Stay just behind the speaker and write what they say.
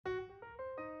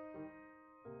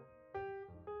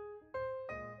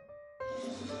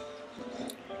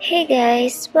Hey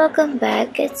guys, welcome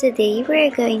back. Today we're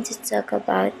going to talk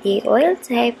about the oil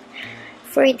type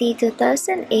for the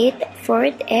 2008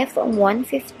 Ford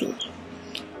F-150.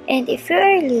 And if you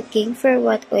are looking for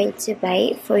what oil to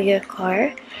buy for your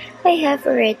car, I have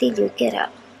already looked it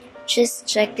up. Just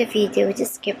check the video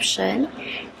description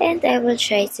and I will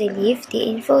try to leave the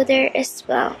info there as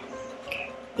well.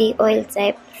 The oil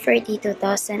type for the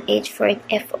 2008 Ford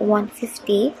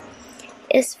F-150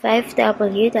 is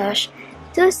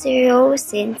 5W-20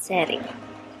 synthetic.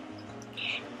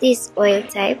 This oil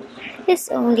type is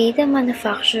only the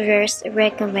manufacturer's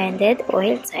recommended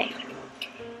oil type.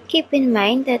 Keep in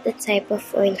mind that the type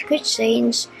of oil could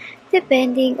change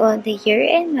depending on the year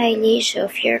and mileage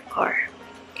of your car.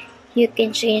 You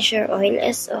can change your oil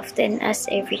as often as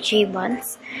every 3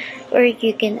 months, or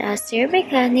you can ask your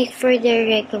mechanic for their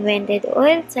recommended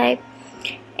oil type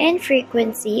and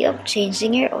frequency of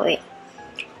changing your oil.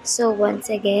 So once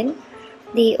again,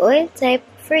 the oil type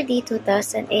for the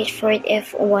 2008 Ford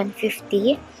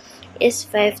F-150 is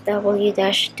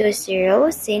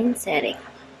 5W-20 synthetic.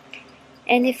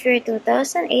 And if your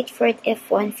 2008 Ford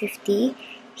F-150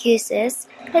 uses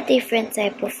a different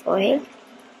type of oil,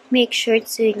 make sure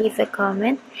to leave a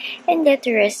comment and let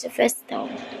the rest of us know.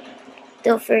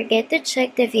 Don't forget to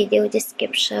check the video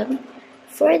description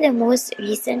for the most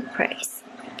recent price.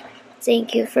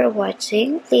 Thank you for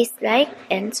watching. Please like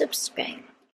and subscribe.